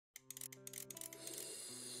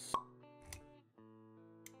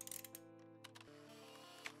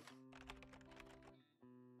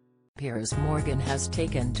Piers Morgan has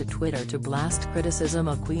taken to Twitter to blast criticism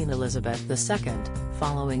of Queen Elizabeth II,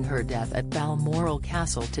 following her death at Balmoral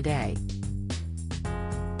Castle today.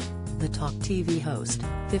 The Talk TV host,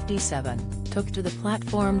 57, took to the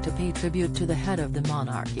platform to pay tribute to the head of the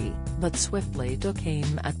monarchy, but swiftly took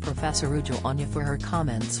aim at Professor Anya for her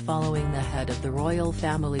comments following the head of the royal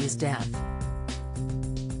family's death.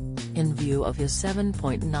 In view of his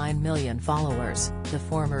 7.9 million followers, the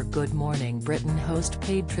former Good Morning Britain host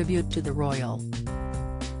paid tribute to the royal.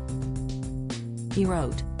 He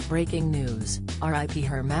wrote, "Breaking news, RIP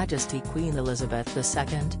Her Majesty Queen Elizabeth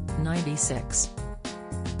II, 96.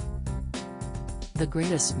 The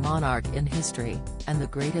greatest monarch in history, and the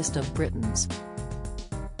greatest of Britons.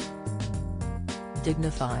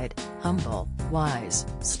 Dignified, humble, wise,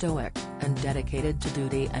 stoic, and dedicated to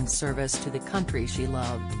duty and service to the country she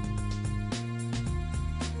loved.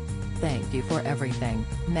 Thank you for everything,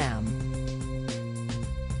 ma'am.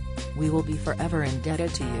 We will be forever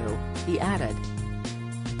indebted to you," he added.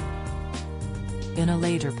 In a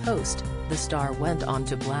later post, the star went on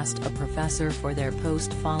to blast a professor for their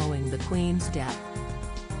post following the Queen's death.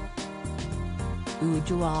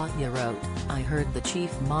 Anya wrote, "I heard the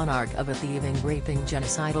chief monarch of a thieving, raping,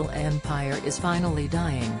 genocidal empire is finally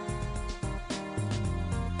dying.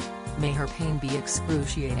 May her pain be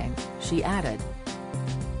excruciating," she added.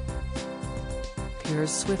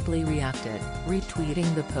 Piers swiftly reacted,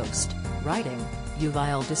 retweeting the post, writing, "You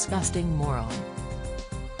vile disgusting moron."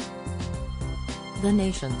 The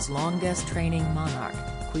nation's longest reigning monarch,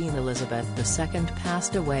 Queen Elizabeth II,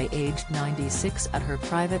 passed away aged 96 at her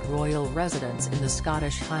private royal residence in the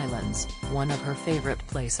Scottish Highlands, one of her favourite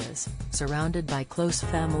places, surrounded by close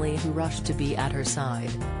family who rushed to be at her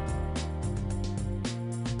side.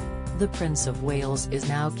 The Prince of Wales is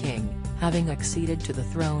now king, having acceded to the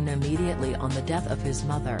throne immediately on the death of his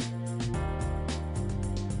mother.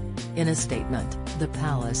 In a statement, the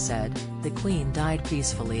palace said, "The Queen died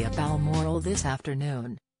peacefully at Balmoral this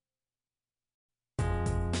afternoon.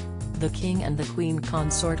 The King and the Queen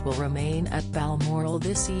consort will remain at Balmoral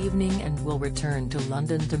this evening and will return to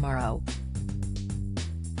London tomorrow."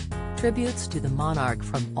 Tributes to the monarch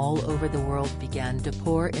from all over the world began to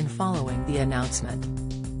pour in following the announcement.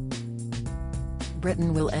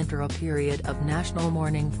 Britain will enter a period of national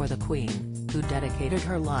mourning for the Queen, who dedicated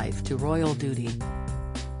her life to royal duty.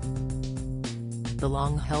 The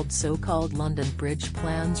long-held so-called London Bridge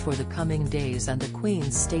plans for the coming days and the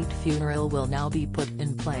Queen's state funeral will now be put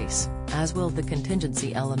in place, as will the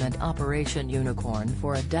contingency element Operation Unicorn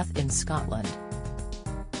for a death in Scotland.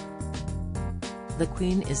 The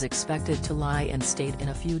Queen is expected to lie in state in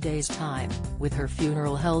a few days' time, with her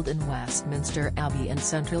funeral held in Westminster Abbey in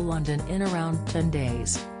central London in around 10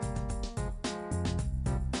 days.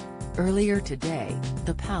 Earlier today,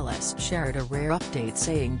 the palace shared a rare update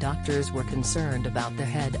saying doctors were concerned about the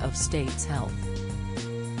head of state's health.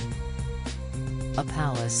 A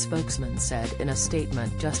palace spokesman said in a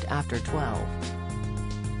statement just after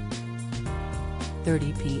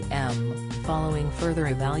 12:30 p.m., following further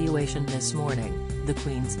evaluation this morning, the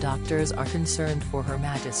Queen's doctors are concerned for Her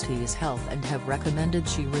Majesty's health and have recommended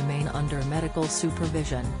she remain under medical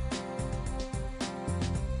supervision.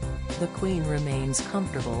 The Queen remains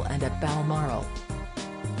comfortable and at Balmoral.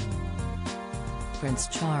 Prince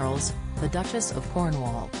Charles, the Duchess of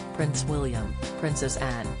Cornwall, Prince William, Princess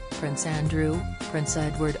Anne, Prince Andrew, Prince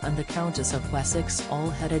Edward and the Countess of Wessex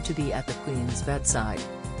all headed to be at the Queen's bedside.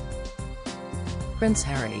 Prince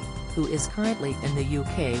Harry, who is currently in the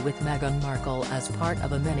UK with Meghan Markle as part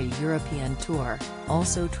of a mini-European tour,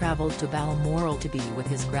 also travelled to Balmoral to be with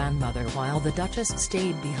his grandmother while the Duchess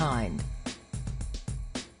stayed behind.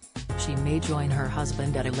 She may join her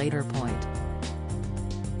husband at a later point.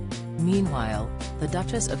 Meanwhile, the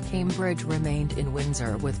Duchess of Cambridge remained in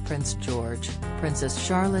Windsor with Prince George, Princess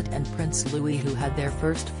Charlotte and Prince Louis, who had their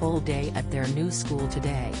first full day at their new school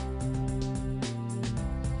today.